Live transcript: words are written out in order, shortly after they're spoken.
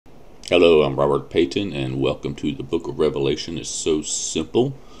Hello, I'm Robert Payton, and welcome to the book of Revelation. It's so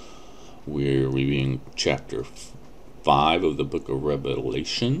simple. We're reading chapter 5 of the book of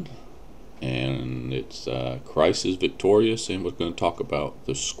Revelation, and it's Christ is victorious, and we're going to talk about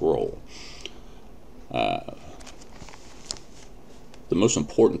the scroll. The most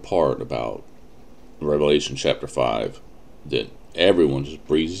important part about Revelation chapter 5 that everyone just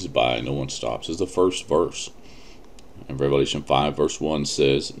breezes by, no one stops, is the first verse. And Revelation 5 verse 1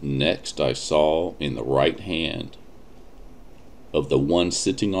 says, "Next I saw in the right hand of the one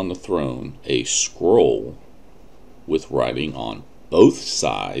sitting on the throne a scroll with writing on both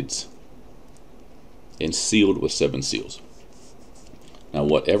sides and sealed with 7 seals." Now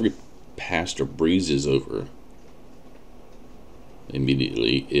what every pastor breezes over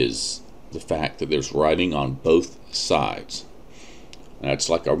immediately is the fact that there's writing on both sides. Now it's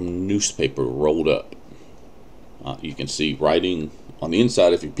like a newspaper rolled up. You can see writing on the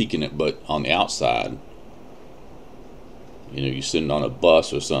inside if you're peeking it, but on the outside, you're sitting on a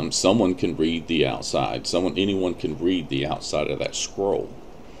bus or something, someone can read the outside. Anyone can read the outside of that scroll.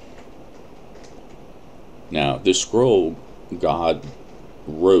 Now, this scroll God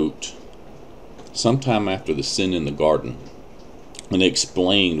wrote sometime after the sin in the garden, and they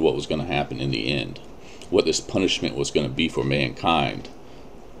explained what was going to happen in the end, what this punishment was going to be for mankind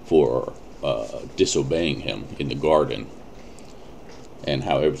for disobeying him in the garden, and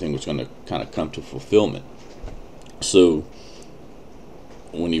how everything was going to kind of come to fulfillment. So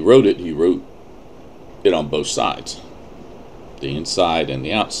when he wrote it on both sides, the inside and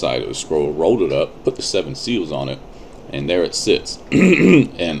the outside of the scroll, rolled it up, put the 7 seals on it, and there it sits.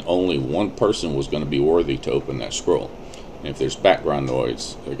 And only one person was going to be worthy to open that scroll. And if there's background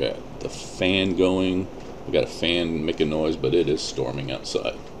noise, we got the fan going, we got a fan making noise, but it is storming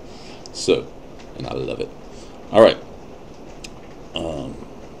outside. So, and I love it. All right.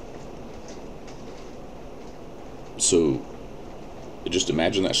 So, just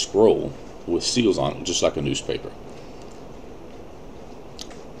imagine that scroll with seals on it, just like a newspaper.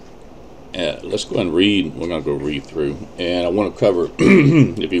 Let's go ahead and read. We're going to go read through. And I want to cover,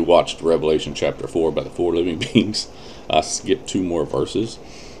 if you watched Revelation chapter 4 about the 4 living beings, I skipped 2 more verses.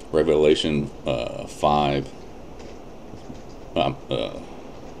 Revelation 5.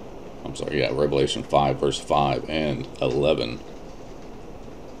 Revelation 5 verse 5 and 11.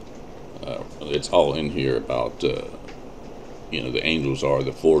 It's all in here about the angels are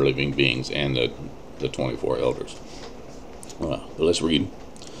the 4 living beings and the 24 elders. But let's read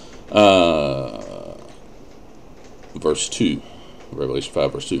verse 2. Revelation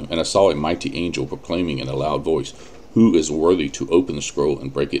 5 verse 2. "And I saw a mighty angel proclaiming in a loud voice, 'Who is worthy to open the scroll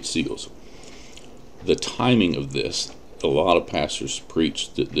and break its seals?'" The timing of this, a lot of pastors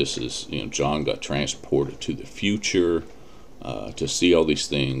preach that this is, John got transported to the future to see all these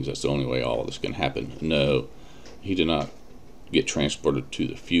things. That's the only way all this can happen. No, he did not get transported to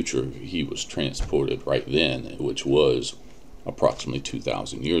the future. He was transported right then, which was approximately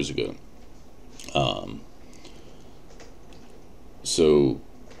 2,000 years ago. So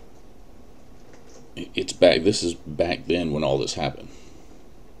it's back. This is back then when all this happened,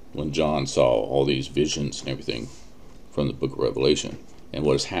 when John saw all these visions and everything from the book of Revelation. And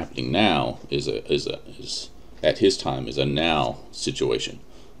what is happening now is at his time is a now situation.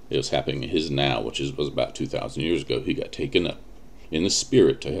 It was happening in his now, which was about 2,000 years ago. He got taken up in the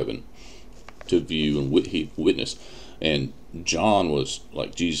spirit to heaven to view and witness. And John was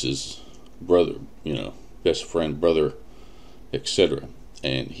like Jesus' brother, best friend, brother, etc.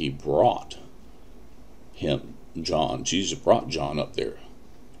 And he brought Jesus brought John up there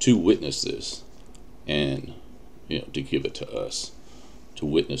to witness this, and to give it to us to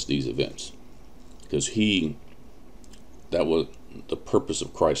witness these events, because that was the purpose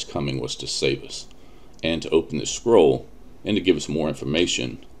of Christ coming, was to save us and to open the scroll and to give us more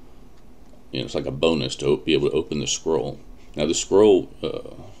information. It's like a bonus to be able to open the scroll. Now the scroll,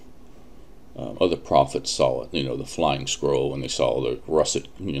 other prophets saw it, the flying scroll, and they saw the russet,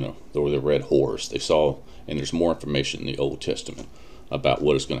 or the red horse. They saw, and there's more information in the Old Testament about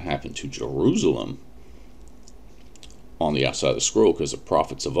what is going to happen to Jerusalem on the outside of the scroll, because the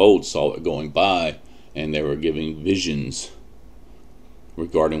prophets of old saw it going by, and they were giving visions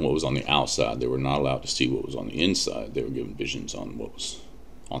regarding what was on the outside. They were not allowed to see what was on the inside. They were given visions on what was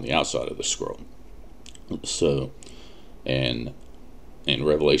on the outside of the scroll. So, and in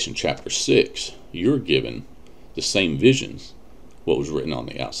Revelation chapter 6, you're given the same visions, what was written on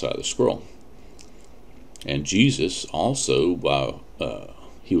the outside of the scroll. And Jesus also, while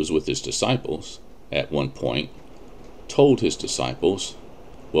he was with his disciples at one point, told his disciples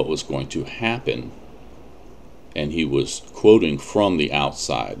what was going to happen And he was quoting from the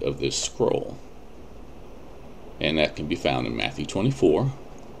outside of this scroll. And that can be found in Matthew 24,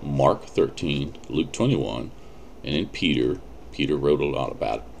 Mark 13, Luke 21, and in Peter. Peter wrote a lot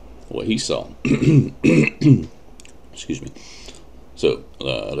about what he saw. Excuse me. So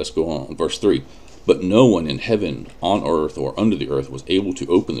let's go on. Verse 3. But no one in heaven, on earth, or under the earth was able to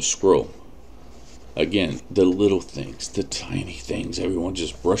open the scroll. Again, the little things, the tiny things, everyone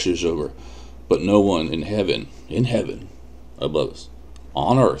just brushes over. But no one in heaven, above us,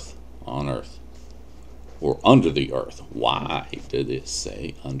 on earth, or under the earth. Why did it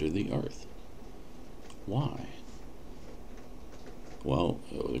say under the earth? Why? Well,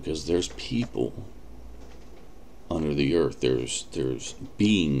 because there's people under the earth. There's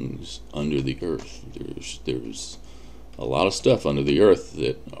beings under the earth. There's a lot of stuff under the earth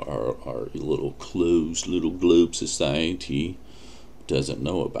that our little closed little globe society doesn't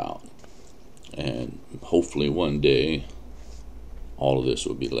know about. And hopefully one day all of this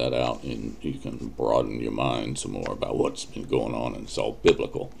will be let out and you can broaden your mind some more about what's been going on, and it's all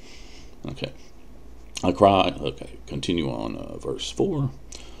biblical. Okay. I cried. Okay, continue on. Verse 4.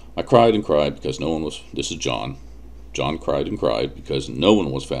 I cried and cried because no one was. This is John. John cried and cried because no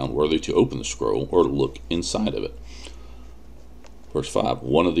one was found worthy to open the scroll or look inside of it. Verse 5.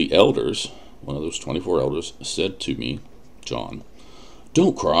 One of the elders, one of those 24 elders, said to me, John,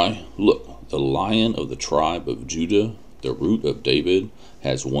 don't cry. Look, the Lion of the tribe of Judah, the Root of David,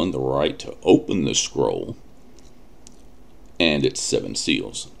 has won the right to open the scroll and its 7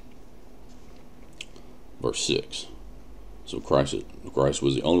 seals. Verse 6. So Christ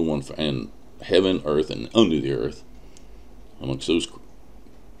was the only one in heaven, earth, and under the earth, amongst those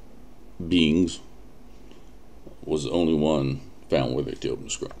beings, was the only one found worthy to open the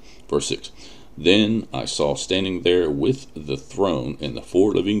scroll. Verse 6. Then I saw standing there with the throne and the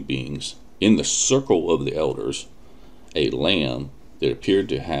 4 living beings, in the circle of the elders, a lamb that appeared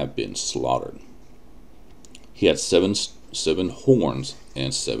to have been slaughtered. He had seven horns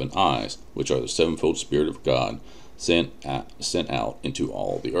and 7 eyes, which are the sevenfold Spirit of God sent out into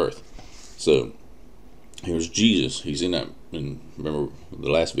all the earth. So here's Jesus. He's in that. And remember the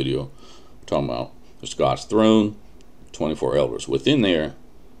last video talking about there's God's throne, 24 elders. Within there,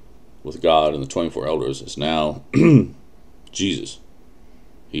 with God and the 24 elders, is now Jesus.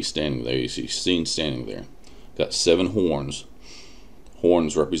 He's standing there. He's seen standing there. Got 7 horns.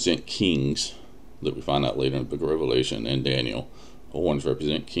 Horns represent kings that we find out later in the book of Revelation and Daniel. Horns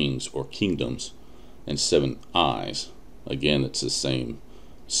represent kings or kingdoms. And 7 eyes. Again, it's the same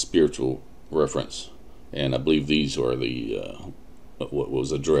spiritual reference. And I believe these are the what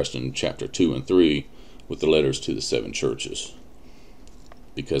was addressed in chapter 2 and 3 with the letters to the 7 churches.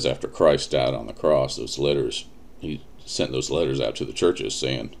 Because after Christ died on the cross, those letters, he sent those letters out to the churches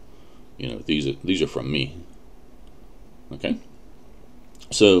saying, you know, these are from me. Okay?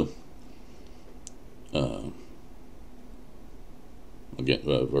 So, again,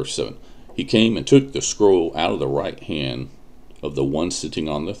 verse 7. He came and took the scroll out of the right hand of the one sitting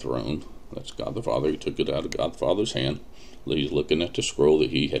on the throne. That's God the Father. He took it out of God the Father's hand. He's looking at the scroll that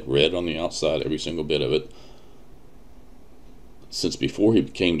he had read on the outside, every single bit of it, since before he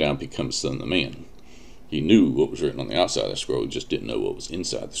came down to become the Son of the Man. He knew what was written on the outside of the scroll. He just didn't know what was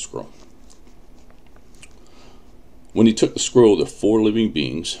inside the scroll. When he took the scroll, the 4 living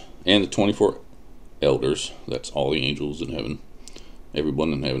beings and the 24 elders, that's all the angels in heaven,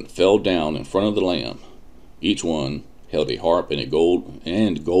 everyone in heaven, fell down in front of the Lamb. Each one held a harp and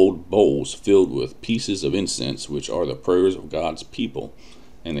gold bowls filled with pieces of incense, which are the prayers of God's people,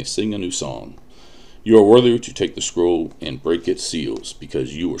 and they sing a new song. You are worthy to take the scroll and break its seals,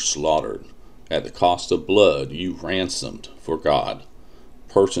 because you were slaughtered. At the cost of blood, you ransomed for God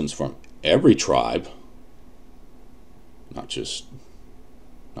persons from every tribe, not just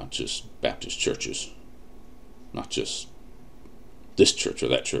Baptist churches, not just this church or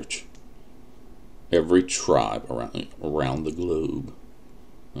that church. Every tribe around the globe.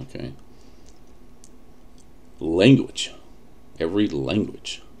 Okay. Language. Every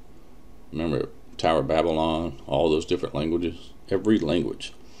language. Remember Tower of Babylon, all those different languages? Every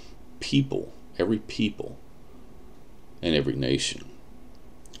language. People. Every people. And every nation.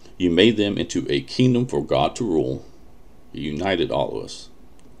 You made them into a kingdom for God to rule. You united all of us.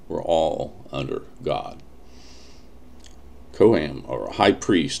 We're all under God. Kohen, or a high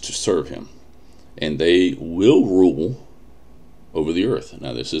priest, to serve him. And they will rule over the earth.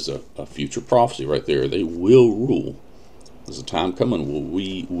 Now, this is a future prophecy right there. They will rule. There's a time coming where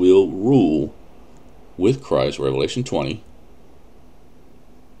we will rule with Christ, Revelation 20.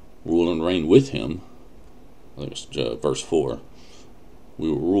 Rule and reign with him. I think it's verse 4. We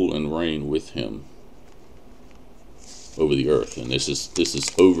will rule and reign with him. over the earth, and this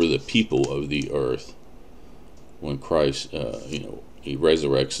is over the people of the earth. When Christ, he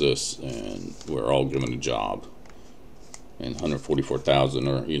resurrects us, and we're all given a job. And 144,000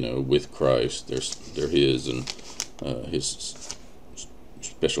 are, with Christ. They're his, and his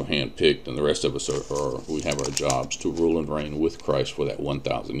special hand picked, and the rest of us we have our jobs to rule and reign with Christ for that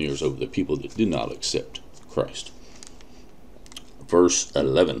 1,000 years over the people that did not accept Christ. Verse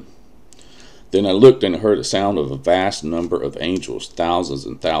 11. Then I looked and heard a sound of a vast number of angels, thousands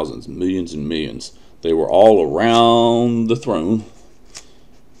and thousands, millions and millions. They were all around the throne,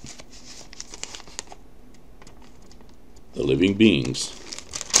 the living beings,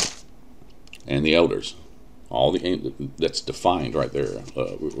 and the elders. All the that's defined right there.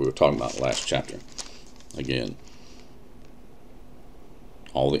 We were talking about last chapter. Again,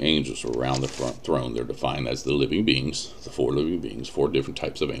 all the angels are around the throne. They're defined as the living beings, the four living beings, four different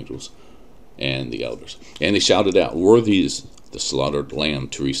types of angels, and the elders. And they shouted out, "Worthy is the slaughtered lamb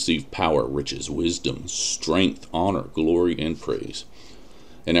to receive power, riches, wisdom, strength, honor, glory, and praise."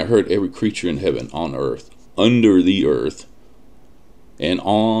 And I heard every creature in heaven, on earth, under the earth, and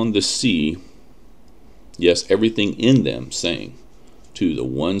on the sea, yes, everything in them, saying, "To the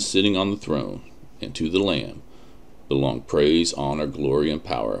one sitting on the throne and to the Lamb belong praise, honor, glory, and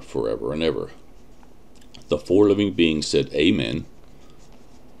power forever and ever." The four living beings said, "Amen,"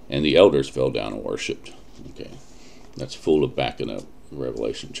 and the elders fell down and worshipped. Okay, that's full of backing up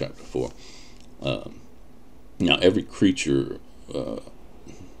Revelation chapter 4. Now, every creature,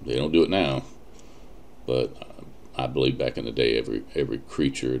 they don't do it now, but I believe back in the day, every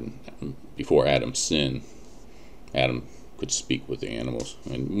creature, before Adam's sin, Adam could speak with the animals,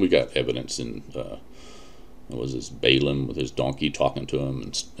 and we got evidence in it was this Balaam with his donkey talking to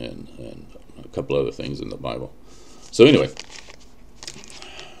him, and a couple other things in the Bible. So anyway,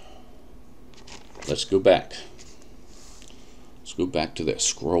 let's go back. Let's go back to that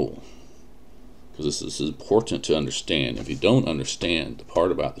scroll, because this is important to understand. If you don't understand the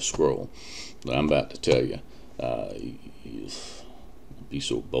part about the scroll that I'm about to tell you, be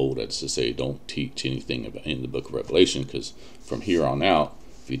so bold as to say don't teach anything about in the book of Revelation, because from here on out,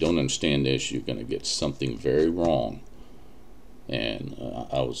 if you don't understand this, you're going to get something very wrong. And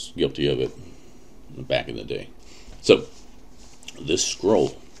I was guilty of it back in the day. So this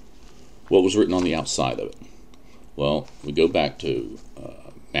scroll, what was written on the outside of it? Well, we go back to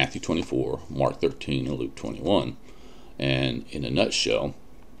Matthew 24, Mark 13, and Luke 21, and in a nutshell,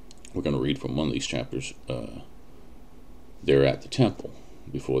 we're going to read from one of these chapters. They're at the temple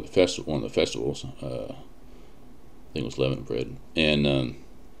before the festival, one of the festivals. I think it was leavened bread, and the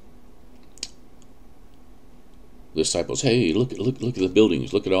disciples, "Hey, look at the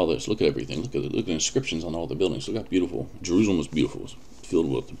buildings. Look at all this. Look at everything. Look at the inscriptions on all the buildings. Look how beautiful Jerusalem was. Beautiful, it was filled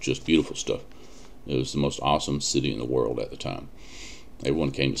with just beautiful stuff. It was the most awesome city in the world at the time.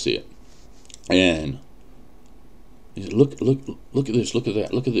 Everyone came to see it, and he said, look at this. Look at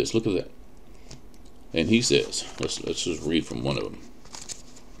that. Look at this. Look at that." And he says, let's just read from one of them.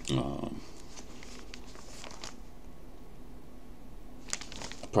 I'll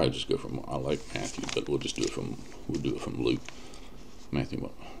probably just go from, I like Matthew, but we'll do it from Luke.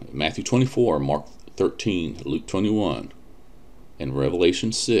 Matthew 24, Mark 13, Luke 21, and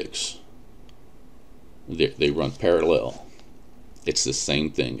Revelation 6. They run parallel. It's the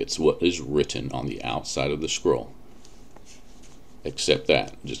same thing. It's what is written on the outside of the scroll. Except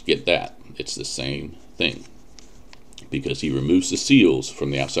that, just get that, it's the same thing, because he removes the seals from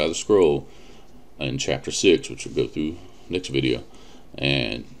the outside of the scroll in chapter 6, which we'll go through next video.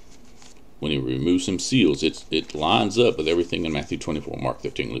 And when he removes some seals, it lines up with everything in Matthew 24, Mark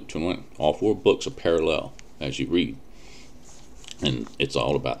 13, Luke 21. All four books are parallel as you read, and it's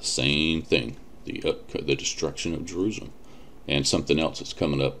all about the same thing, the destruction of Jerusalem, and something else that's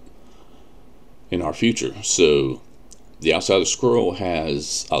coming up in our future. So the outside of the scroll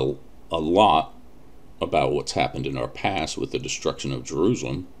has a lot about what's happened in our past with the destruction of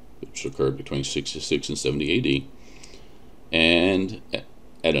Jerusalem, which occurred between 66 and 70 AD. And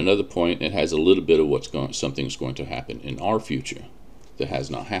at another point, it has a little bit of something's going to happen in our future that has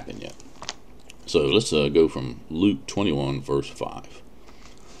not happened yet. So let's go from Luke 21, verse 5.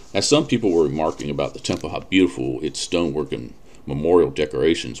 As some people were remarking about the temple, how beautiful its stonework and memorial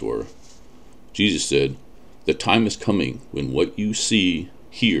decorations were, Jesus said, "The time is coming when what you see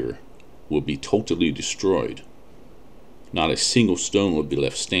here will be totally destroyed. Not a single stone will be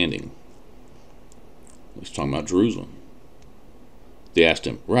left standing." He's talking about Jerusalem. They asked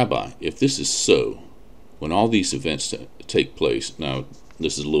him, "Rabbi, if this is so, when all these events take place," now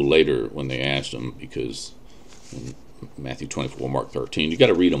this is a little later when they asked him, because in Matthew 24, Mark 13, you got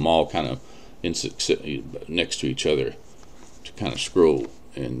to read them all kind of next to each other to kind of scroll.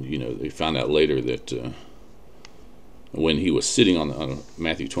 And they found out later that when he was sitting on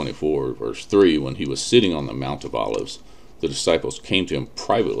Matthew 24 verse 3, when he was sitting on the Mount of Olives, the disciples came to him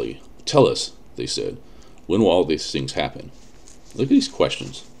privately. Tell us, they said, when will all these things happen? Look at these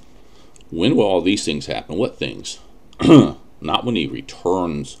questions. When will all these things happen? What things? Not when he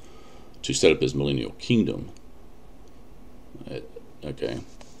returns to set up his millennial kingdom. Okay.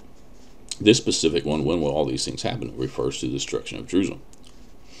 This specific one, when will all these things happen, refers to the destruction of Jerusalem.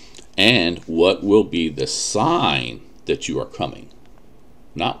 And what will be the sign that you are coming?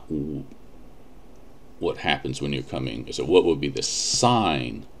 Not what happens when you're coming. So what will be the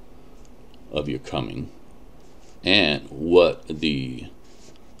sign of your coming? And what this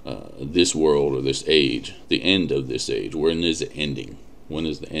world or this age, the end of this age, when is it ending? When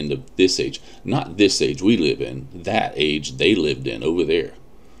is the end of this age? Not this age we live in, that age they lived in over there.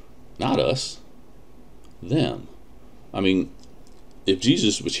 Not us, them. I mean, if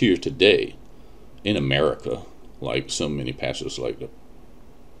Jesus was here today in America, like so many pastors like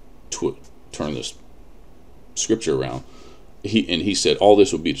to turn this scripture around, he said all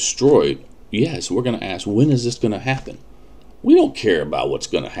this will be destroyed. Yes, we're going to ask, when is this going to happen? We don't care about what's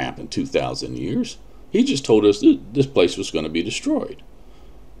going to happen 2,000 years. He just told us that this place was going to be destroyed,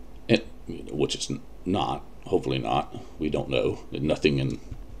 and which is not. Hopefully not. We don't know. Nothing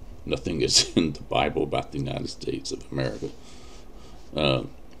is in the Bible about the United States of America.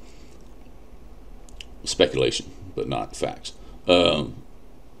 Speculation, but not facts. But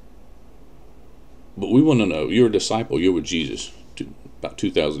we want to know. You're a disciple. You're with Jesus about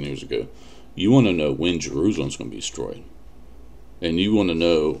 2,000 years ago. You want to know when Jerusalem's going to be destroyed, and you want to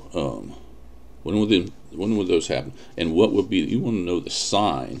know when will those happen, and what would be. You want to know the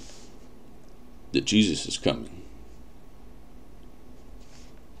sign that Jesus is coming,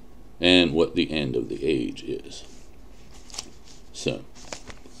 and what the end of the age is. So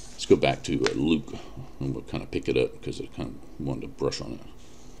let's go back to Luke, and we'll kind of pick it up because I kind of wanted to brush on it.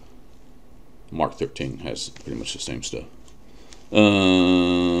 Mark 13 has pretty much the same stuff.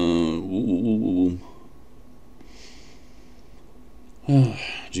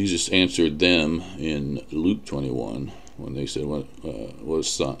 Jesus answered them in Luke 21 when they said, "What is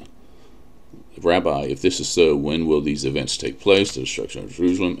son? Rabbi, if this is so, when will these events take place, the destruction of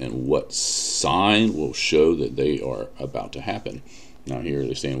Jerusalem, and what sign will show that they are about to happen?" Now here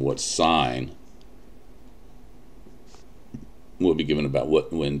they're saying what sign will be given about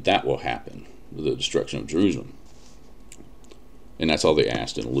when that will happen, the destruction of Jerusalem. And that's all they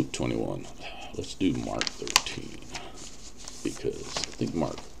asked in Luke 21. Let's do Mark 13, because I think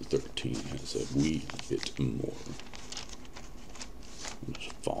Mark 13 has a wee bit more.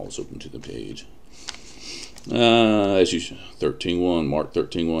 Just follows open to the page. Mark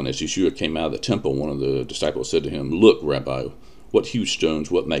 13:1. As Yeshua came out of the temple, one of the disciples said to him, "Look, Rabbi, what huge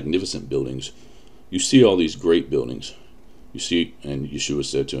stones, what magnificent buildings. You see all these great buildings. You see," and Yeshua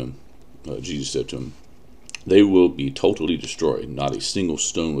said to him, Jesus said to him, "They will be totally destroyed. Not a single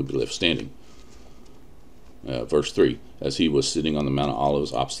stone will be left standing." Verse 3, as he was sitting on the Mount of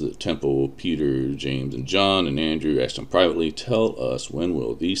Olives opposite the temple, Peter, James, and John, and Andrew asked him privately, "Tell us, when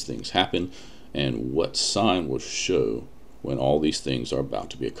will these things happen, and what sign will show when all these things are about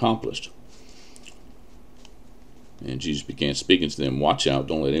to be accomplished?" And Jesus began speaking to them, "Watch out,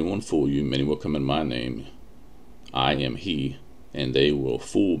 don't let anyone fool you. Many will come in my name. I am he, and they will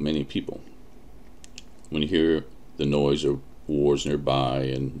fool many people. When you hear the noise of wars nearby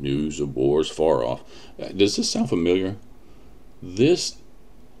and news of wars far off," does this sound familiar?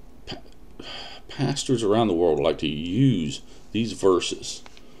 Pastors around the world like to use these verses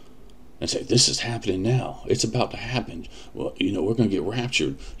and say, "This is happening now. It's about to happen. Well, we're going to get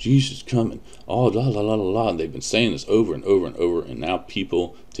raptured. Jesus is coming. Oh, la la la la la." And they've been saying this over and over and over, and now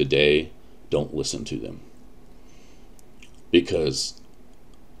people today don't listen to them because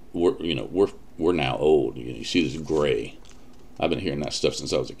we're now old. You see this gray. I've been hearing that stuff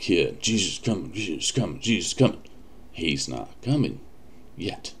since I was a kid. Jesus is coming. Jesus is coming. Jesus is coming. He's not coming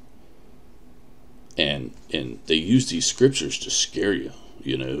yet. And they use these scriptures to scare you.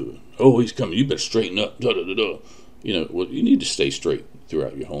 Oh, he's coming. You better straighten up. Da da da da. Well, you need to stay straight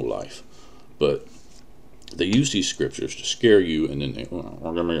throughout your whole life. But they use these scriptures to scare you, and then give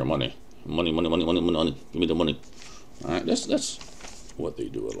me your money, money. Give me the money. All right, that's what they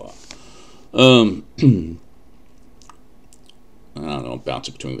do a lot. I don't know, I'm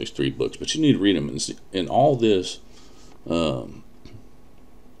bouncing between these three books, but you need to read them and see. And all this,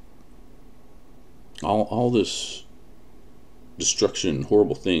 all this destruction and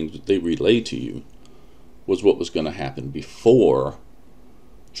horrible things that they relay to you was what was going to happen before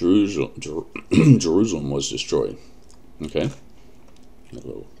Jerusalem was destroyed. Okay? A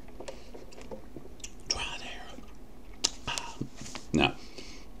little dry there. Now,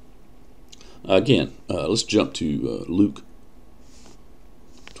 again, let's jump to Luke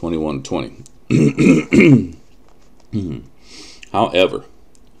 21:20. However,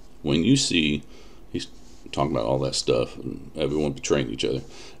 when you see, he's talking about all that stuff, and everyone betraying each other,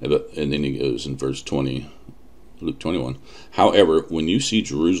 and then he goes in verse 20, Luke 21. However, when you see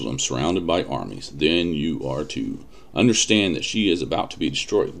Jerusalem surrounded by armies, then you are to understand that she is about to be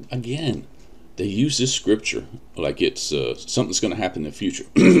destroyed. Again, they use this scripture like it's something that's going to happen in the future.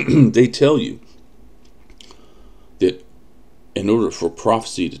 They tell you that in order for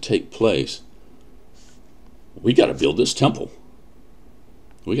prophecy to take place, we got to build this temple.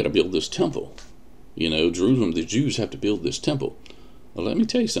 We got to build this temple. You know, Jerusalem, the Jews have to build this temple. Well, let me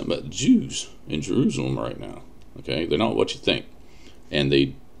tell you something about the Jews in Jerusalem right now. Okay, they're not what you think. And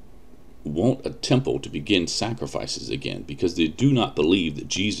they want a temple to begin sacrifices again because they do not believe that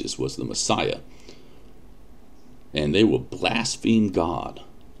Jesus was the Messiah. And they will blaspheme God.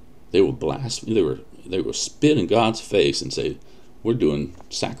 They will blaspheme. They will spit in God's face and say, "We're doing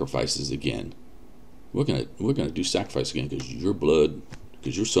sacrifices again. We're gonna do sacrifice again because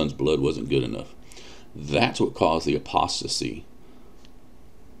your son's blood wasn't good enough." That's what caused the apostasy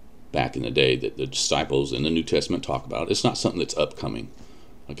back in the day that the disciples in the New Testament talk about. It's not something that's upcoming.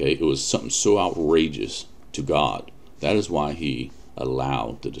 Okay, it was something so outrageous to God. That is why he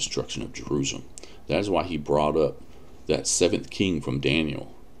allowed the destruction of Jerusalem. That is why he brought up that seventh king from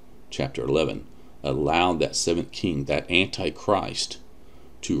Daniel chapter 11, allowed that seventh king, that Antichrist,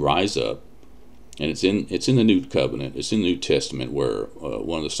 to rise up. And it's in the New Covenant, it's in the New Testament, where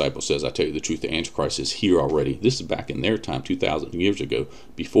one of the disciples says, "I tell you the truth, the Antichrist is here already." This is back in their time, 2,000 years ago,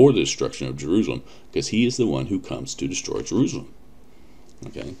 before the destruction of Jerusalem, because he is the one who comes to destroy Jerusalem.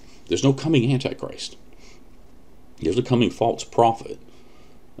 Okay, there's no coming Antichrist. There's a coming false prophet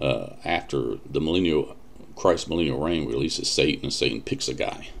after the Christ's millennial reign releases Satan, and Satan picks a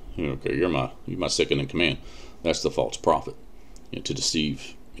guy. Okay, you're my second in command. That's the false prophet, to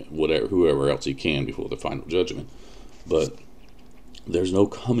deceive whoever else he can before the final judgment. But there's no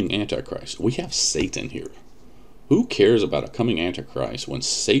coming Antichrist. We have Satan here. Who cares about a coming Antichrist when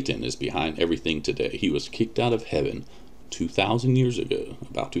Satan is behind everything today? He was kicked out of heaven 2,000 years ago,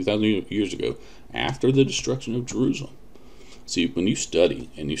 about 2,000 years ago, after the destruction of Jerusalem. See, when you study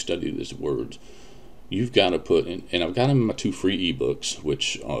these words, you've got to put in, and I've got them in my 2 free ebooks,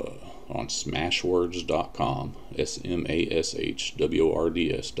 which on smashwords.com,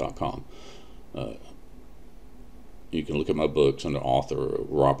 smashwords.com. You can look at my books under author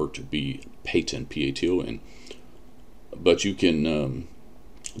Robert B. Payton, P-A-T-O-N. But you can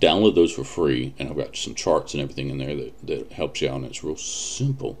download those for free, and I've got some charts and everything in there that helps you out, and it's real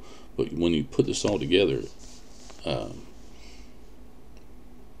simple. But when you put this all together,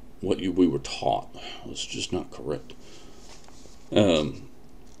 what we were taught was just not correct.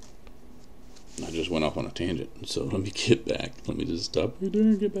 I just went off on a tangent, so let me get back. Let me just stop right there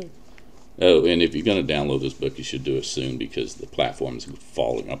and get back. Oh, and if you're going to download this book, you should do it soon because the platform is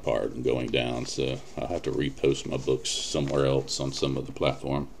falling apart and going down. So I'll have to repost my books somewhere else on some other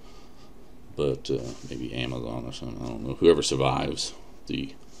platform. But maybe Amazon or something. I don't know. Whoever survives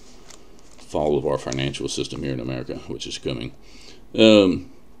the fall of our financial system here in America, which is coming.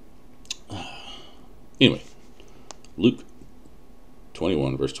 Anyway, Luke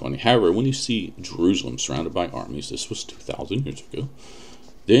 21, verse 20. However, when you see Jerusalem surrounded by armies, this was 2,000 years ago,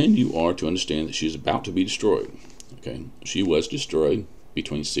 then you are to understand that she is about to be destroyed. Okay, she was destroyed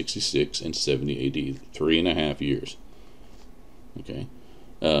between 66 and 70 AD, 3.5 years. Okay,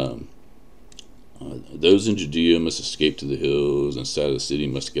 those in Judea must escape to the hills, and side of the city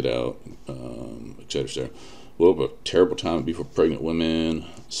must get out, etc., etc. Well, a terrible time would be for pregnant women.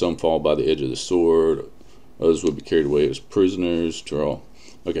 Some fall by the edge of the sword. Others will be carried away as prisoners.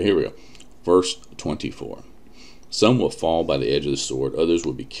 Okay, here we go. Verse 24. Some will fall by the edge of the sword. Others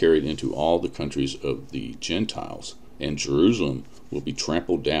will be carried into all the countries of the Gentiles. And Jerusalem will be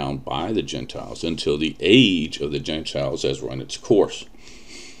trampled down by the Gentiles until the age of the Gentiles has run its course.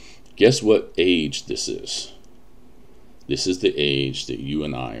 Guess what age this is? This is the age that you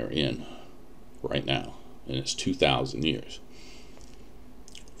and I are in right now. And it's 2,000 years.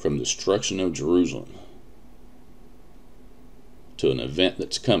 From the destruction of Jerusalem to an event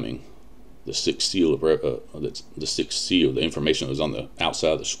that's coming, the sixth seal the information that was on the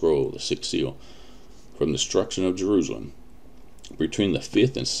outside of the scroll, the sixth seal, from the destruction of Jerusalem, between the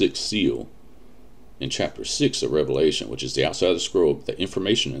fifth and sixth seal, in chapter 6 of Revelation, which is the outside of the scroll, the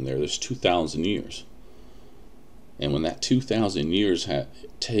information in there's 2,000 years. And when that 2,000 years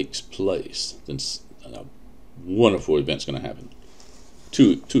takes place, then a wonderful event's going to happen.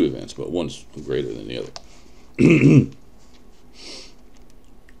 Two events, but one's greater than the other.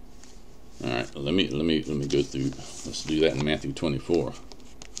 All right, let me go through. Let's do that in Matthew 24.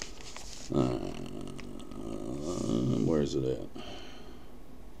 Where is it at?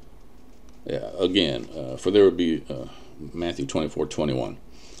 Yeah, again, for there will be Matthew 24:21.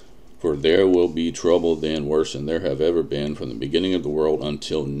 For there will be trouble then worse than there have ever been from the beginning of the world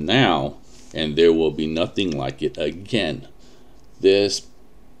until now, and there will be nothing like it again. This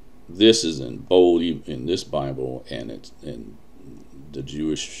is in bold in this Bible, and it's in the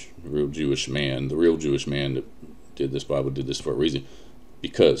real Jewish man that did this Bible did this for a reason,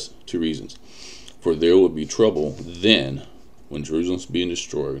 because two reasons. For there will be trouble then, when Jerusalem's being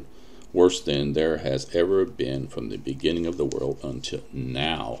destroyed, worse than there has ever been from the beginning of the world until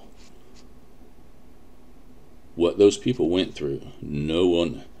now. What those people went through, no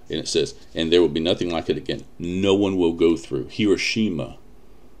one, and it says, and there will be nothing like it again. No one will go through. Hiroshima,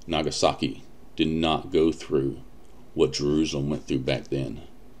 Nagasaki did not go through what Jerusalem went through back then.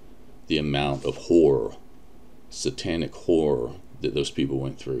 The amount of horror, satanic horror that those people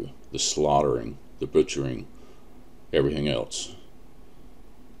went through, the slaughtering, the butchering, everything else.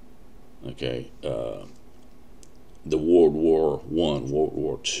 Okay, the World War I, World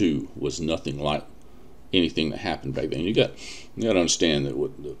War II was nothing like anything that happened back then. You got to understand that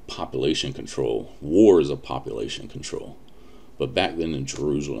with the population control, war is a population control. But back then in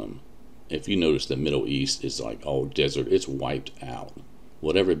Jerusalem, if you notice, the Middle East is like all desert. It's wiped out.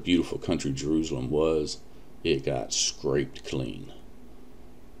 Whatever beautiful country Jerusalem was, it got scraped clean.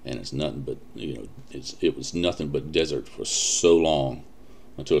 And it's nothing but, it was nothing but desert for so long,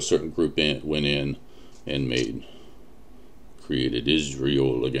 until a certain group went in and created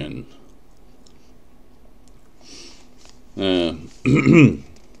Israel again.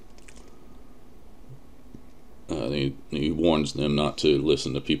 He warns them not to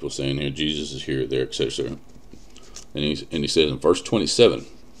listen to people saying, "Here, Jesus is here, there, etc." And he says in verse 27,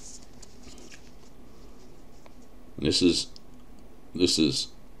 and this is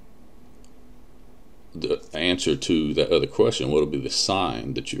the answer to that other question. What will be the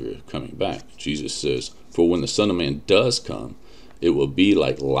sign that you're coming back? Jesus says, "For when the Son of Man does come, it will be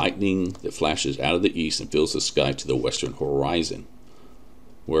like lightning that flashes out of the east and fills the sky to the western horizon.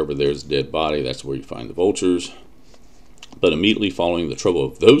 Wherever there's a dead body, that's where you find the vultures. But immediately following the trouble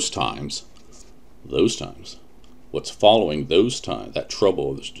of those times, what's following those times, that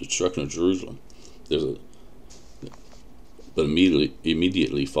trouble, the destruction of Jerusalem, but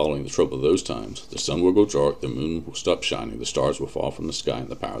immediately following the trouble of those times, the sun will go dark, the moon will stop shining, the stars will fall from the sky, and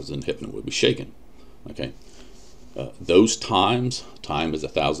the powers in heaven will be shaken." Okay, those times, time is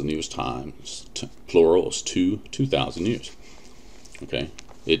 1,000 years. Times plural is 2,000 years. Okay,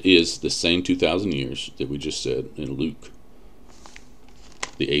 it is the same 2,000 years that we just said in Luke,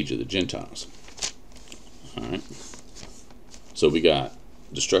 the age of the Gentiles. All right, so we got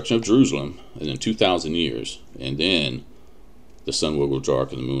destruction of Jerusalem, and then 2,000 years, and then the sun will go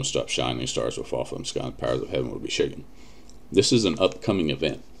dark, and the moon will stop shining, and stars will fall from the sky, and the powers of heaven will be shaken. This is an upcoming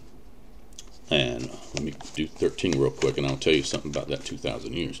event. And let me do 13 real quick, and I'll tell you something about that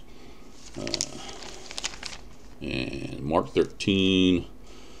 2,000 years. And Mark 13,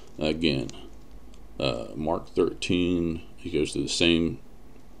 again. Mark 13, he goes through the same,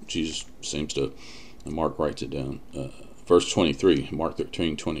 Jesus, same stuff. And Mark writes it down. Verse 23, Mark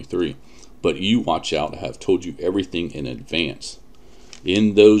 13:23. "But you watch out, I have told you everything in advance.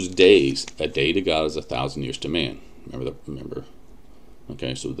 In those days," a day to God is 1,000 years to man. Remember?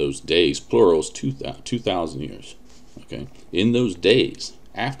 Okay, so those days, plural, is 2,000 years. Okay, in those days,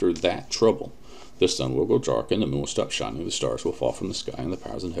 after that trouble, the sun will go dark, and the moon will stop shining, the stars will fall from the sky, and the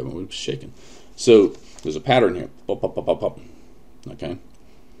powers in heaven will be shaken. So there's a pattern here. Pop, pop, pop, pop, pop. Okay,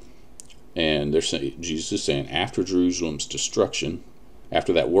 and Jesus is saying, after Jerusalem's destruction,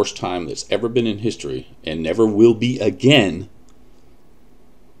 after that worst time that's ever been in history, and never will be again,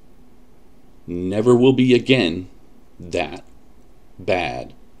 that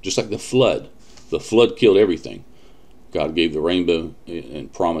bad. Just like the flood. The flood killed everything. God gave the rainbow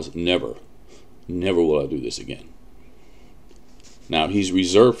and promised, never will I do this again. Now, he's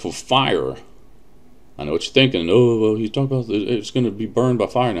reserved for fire. I know what you're thinking. Oh, well, he's talking about it's going to be burned by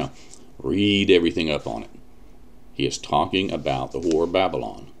fire now. Read everything up on it. He is talking about the Whore of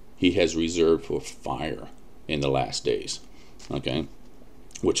Babylon. He has reserved for fire in the last days. Okay?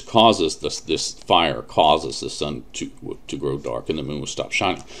 Which causes this fire causes the sun to grow dark, and the moon will stop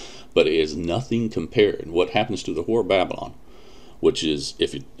shining. But it is nothing compared. What happens to the Whore of Babylon, which is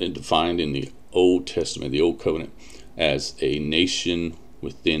defined in the Old Testament, the Old Covenant, as a nation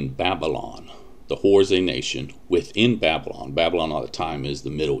within Babylon. The whore is a nation within Babylon. Babylon at the time is the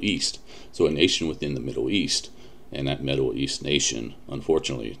Middle East. So a nation within the Middle East. And that Middle East nation,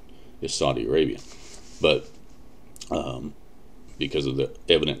 unfortunately, is Saudi Arabia. But because of the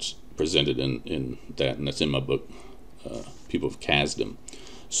evidence presented in that, and that's in my book, People of Kasdim.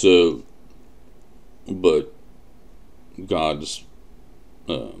 So, but God's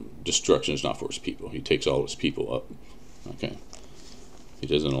destruction is not for his people. He takes all his people up. Okay. He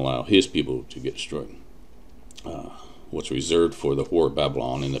doesn't allow his people to get destroyed. What's reserved for the whore of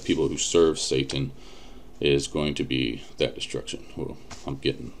Babylon and the people who serve Satan is going to be that destruction. Well, I'm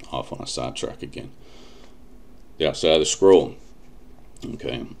getting off on a sidetrack again. The outside of the scroll.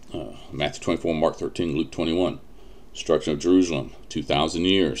 Okay. Matthew 24, Mark 13, Luke 21. Destruction of Jerusalem, 2,000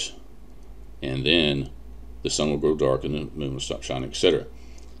 years. And then the sun will grow dark and the moon will stop shining, etc.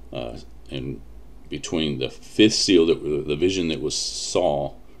 And between the fifth seal, the vision that was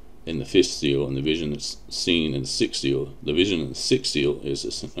saw in the fifth seal, and the vision that's seen in the sixth seal, the vision in the sixth seal is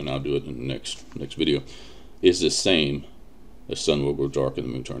this, and I'll do it in the next video, is the same. The sun will grow dark and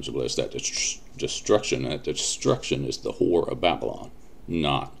the moon turns to blood. That destruction. That destruction is the whore of Babylon,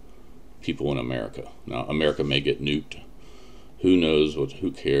 not people in America. Now, America may get nuked. Who knows?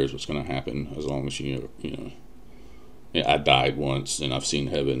 Who cares what's going to happen? As long as you know. I died once, and I've seen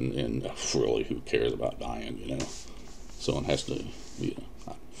heaven, and really, who cares about dying? Someone has to.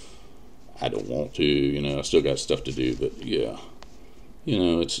 I don't want to. I still got stuff to do, but yeah,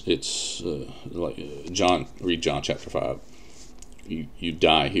 it's like John. Read John chapter 5. You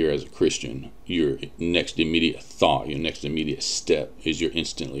die here as a Christian. Your next immediate thought, your next immediate step is you're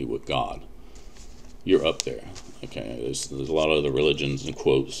instantly with God. You're up there. Okay, there's a lot of other religions and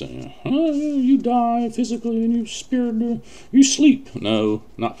quotes saying, you die physically and your spirit, you sleep. No,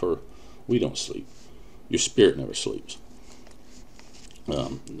 we don't sleep. Your spirit never sleeps.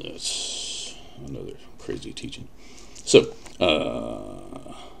 That's another crazy teaching. So,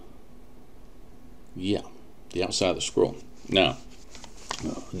 yeah, the outside of the scroll. Now,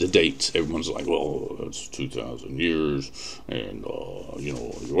 the dates, everyone's like, well, it's 2,000 years, and,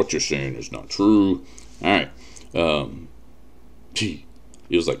 what you're saying is not true. All right. It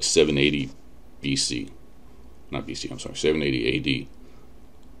was like 780 BC. Not BC, I'm sorry, 780 AD.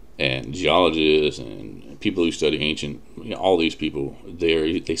 And geologists and people who study ancient, all these people,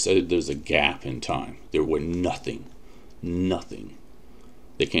 they said there's a gap in time. There were nothing.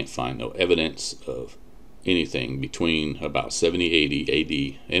 They can't find no evidence of anything between about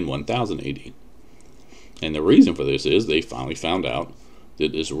 7080 AD and 1000 AD. And the reason for this is they finally found out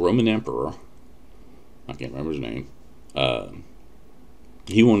that this Roman emperor, I can't remember his name,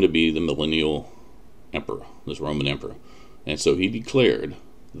 he wanted to be the millennial emperor, this Roman emperor. And so he declared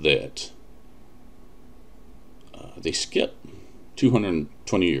that they skipped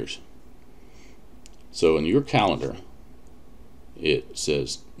 220 years. So in your calendar, it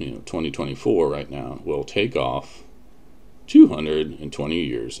says 2024 right now. Will take off 220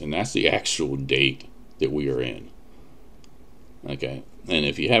 years, and that's the actual date that we are in. Okay, and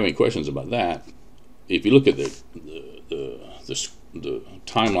if you have any questions about that, if you look at the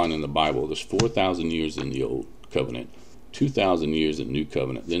timeline in the Bible, there's 4,000 years in the Old Covenant, 2,000 years in the New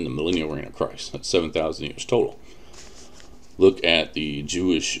Covenant, then the millennial reign of Christ. That's 7,000 years total. Look at the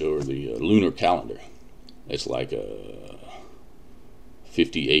Jewish or the lunar calendar. It's like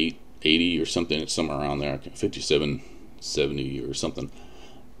 58, 80 or something. It's somewhere around there. 57, 70 or something.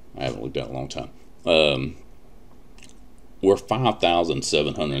 I haven't looked at it in a long time. We're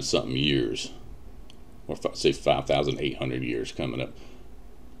 5,700 something years, or say 5,800 years coming up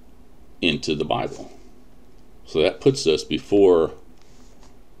into the Bible. So that puts us before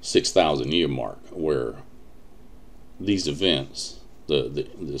 6,000 year mark, where these events,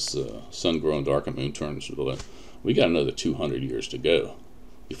 this sun growing dark and moon turns to blood, we got another 200 years to go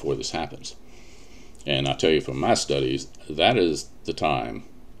before this happens. And I tell you from my studies, that is the time,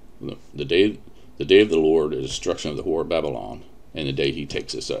 the day of the Lord, the destruction of the whore of Babylon, and the day he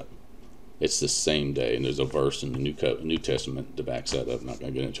takes us up. It's the same day, and there's a verse in the New Testament that backs that up. I'm not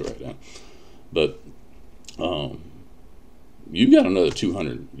going to get into it right now. But you got another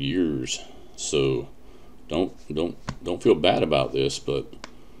 200 years, so don't feel bad about this, but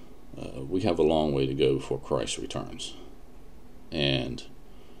we have a long way to go before Christ returns. And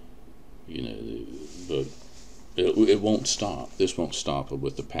but it won't stop. This won't stop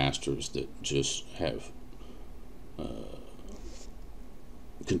with the pastors that just have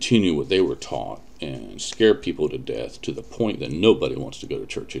continue what they were taught and scare people to death to the point that nobody wants to go to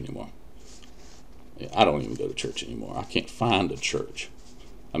church anymore. I don't even go to church anymore. I can't find a church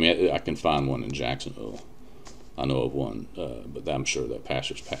I mean, I can find one in Jacksonville. I know of one, but I'm sure that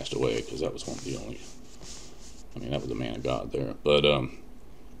pastor's passed away, because that was one of the only. I mean, that was a man of God there. But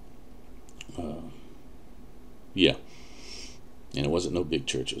yeah, and it wasn't no big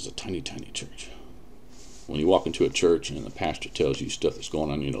church. It was a tiny, tiny church. When you walk into a church and the pastor tells you stuff that's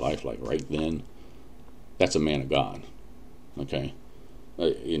going on in your life, like right then, that's a man of God. Okay,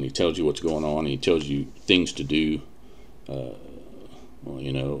 and he tells you what's going on. And he tells you things to do. Well,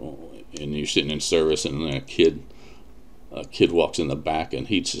 you know, and you're sitting in service, and then a kid walks in the back, and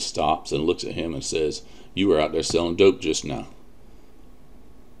he just stops and looks at him and says, "You were out there selling dope just now.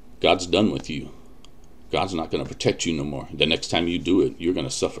 God's done with you. God's not going to protect you no more. The next time you do it, you're going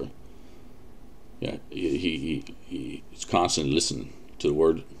to suffer." Yeah, he's constantly listening to the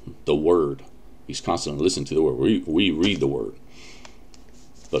word. The word. He's constantly listening to the word. We read the word,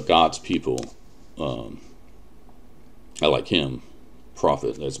 but God's people, I like him,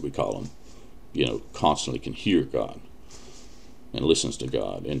 prophet as we call him, you know, constantly can hear God and listens to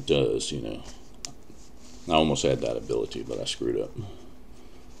God and does, you know. I almost had that ability, but I screwed up.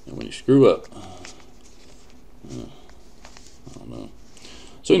 And when you screw up, I don't know.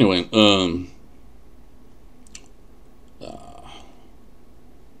 So anyway,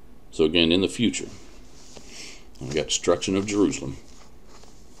 so again, in the future, we got destruction of Jerusalem,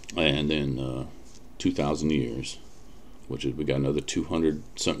 and then 2,000 years, which is, we got another 200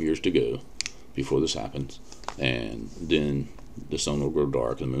 something years to go before this happens, and then the sun will grow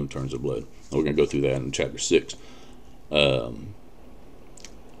dark and the moon turns to blood. And we're going to go through that in chapter 6. But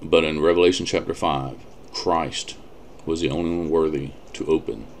in Revelation chapter 5, Christ was the only one worthy to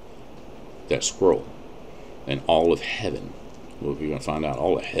open that scroll, and all of heaven, well, we're going to find out,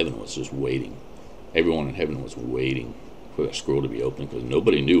 all of heaven was just waiting. Everyone in heaven was waiting for that scroll to be opened, because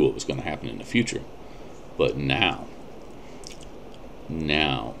nobody knew what was going to happen in the future. But now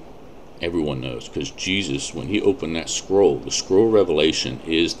everyone knows, because Jesus, when he opened that scroll, the scroll of Revelation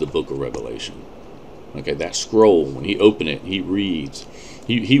is the book of Revelation. Okay, that scroll, when he opened it, he reads,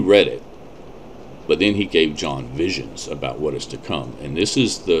 he read it, but then he gave John visions about what is to come. And this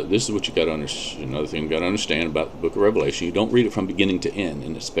is what you got to understand. Another thing you got to understand about the book of Revelation: you don't read it from beginning to end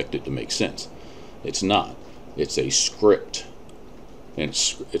and expect it to make sense. It's not. It's a script, and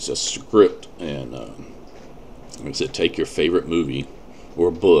it's a script. And like I said, take your favorite movie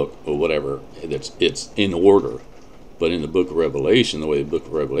or book or whatever. It's in order. But in the book of Revelation, the way the book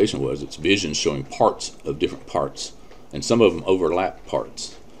of Revelation was, it's visions showing parts of different parts, and some of them overlap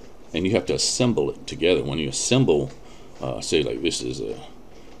parts, and you have to assemble it together. When you assemble, say like this is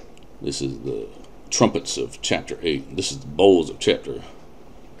the trumpets of chapter 8. This is the bowls of chapter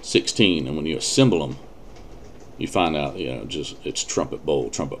 16, and when you assemble them, you find out, you know, just it's trumpet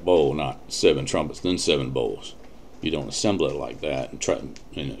bowl, not 7 trumpets, then 7 bowls. You don't assemble it like that and try and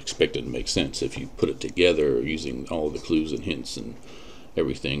expect it to make sense. If you put it together using all the clues and hints and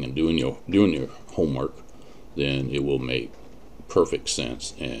everything, and doing your homework, then it will make perfect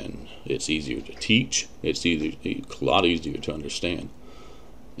sense, and it's easier to teach. It's a lot easier to understand,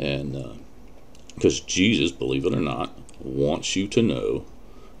 and because Jesus, believe it or not, wants you to know.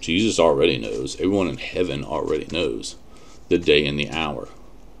 Jesus already knows. Everyone in heaven already knows the day and the hour.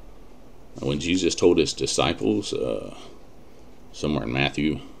 When Jesus told his disciples, somewhere in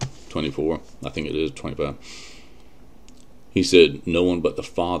Matthew 24, I think it is 25, he said, "No one but the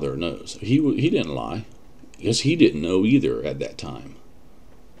Father knows." He didn't lie, because he didn't know either at that time.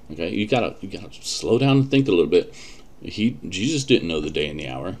 Okay, you gotta slow down and think a little bit. Jesus didn't know the day and the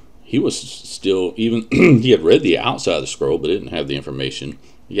hour. He was still, even he had read the outside of the scroll, but didn't have the information.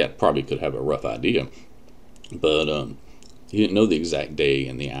 He probably could have a rough idea, but he didn't know the exact day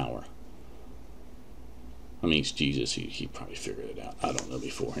and the hour. I mean, it's Jesus. He probably figured it out. I don't know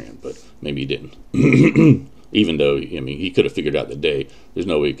beforehand, but maybe he didn't. Even though, I mean, he could have figured out the day. There's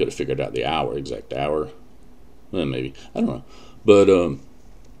no way he could have figured out the hour, exact hour. Well, maybe, I don't know.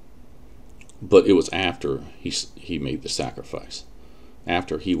 But it was after he made the sacrifice,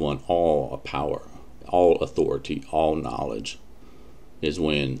 after he won all power, all authority, all knowledge, is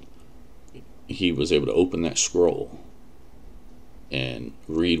when he was able to open that scroll and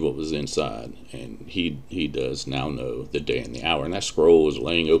read what was inside, and he does now know the day and the hour. And that scroll is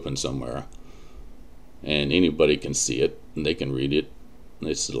laying open somewhere, and anybody can see it, and they can read it.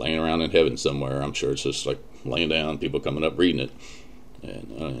 It's laying around in heaven somewhere. I'm sure it's just like laying down, people coming up reading it,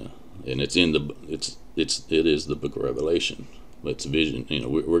 and it's in it is the book of Revelation. It's vision. You know,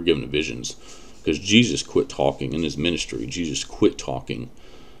 we're given visions because Jesus quit talking in his ministry. Jesus quit talking,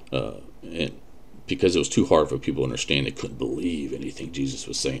 and because it was too hard for people to understand. They couldn't believe anything Jesus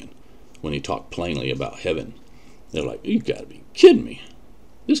was saying when he talked plainly about heaven. They're like, "You got to be kidding me!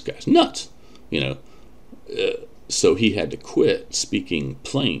 this guy's nuts, you know. So he had to quit speaking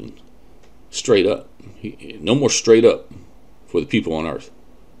plain, straight up. No more straight up for the people on earth.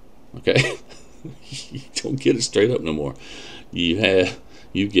 Okay, you don't get it straight up no more. You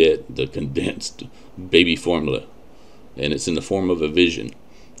get the condensed baby formula, and it's in the form of a vision,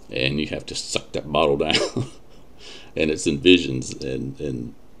 and you have to suck that bottle down, and it's in visions,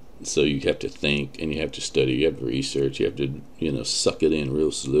 and so you have to think, and you have to study, you have to research, you have to, suck it in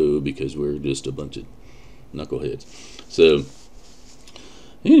real slow, because we're just a bunch of knuckleheads. So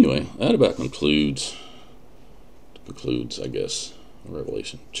anyway, that about concludes, I guess,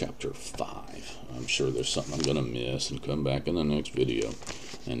 Revelation chapter 5. I'm sure there's something I'm going to miss and come back in the next video.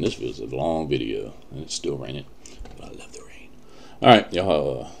 And this was a long video, and it's still raining, but I love the rain. Alright,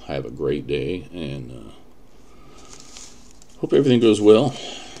 y'all have a great day, and hope everything goes well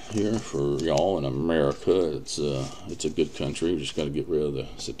here for y'all in America. It's a good country. We just got to get rid of the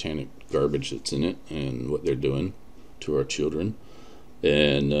satanic garbage that's in it and what they're doing to our children.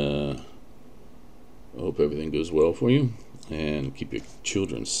 And I hope everything goes well for you, and keep your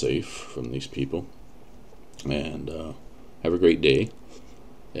children safe from these people. And have a great day,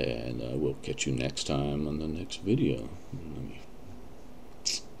 and we'll catch you next time on the next video.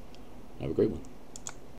 Have a great one.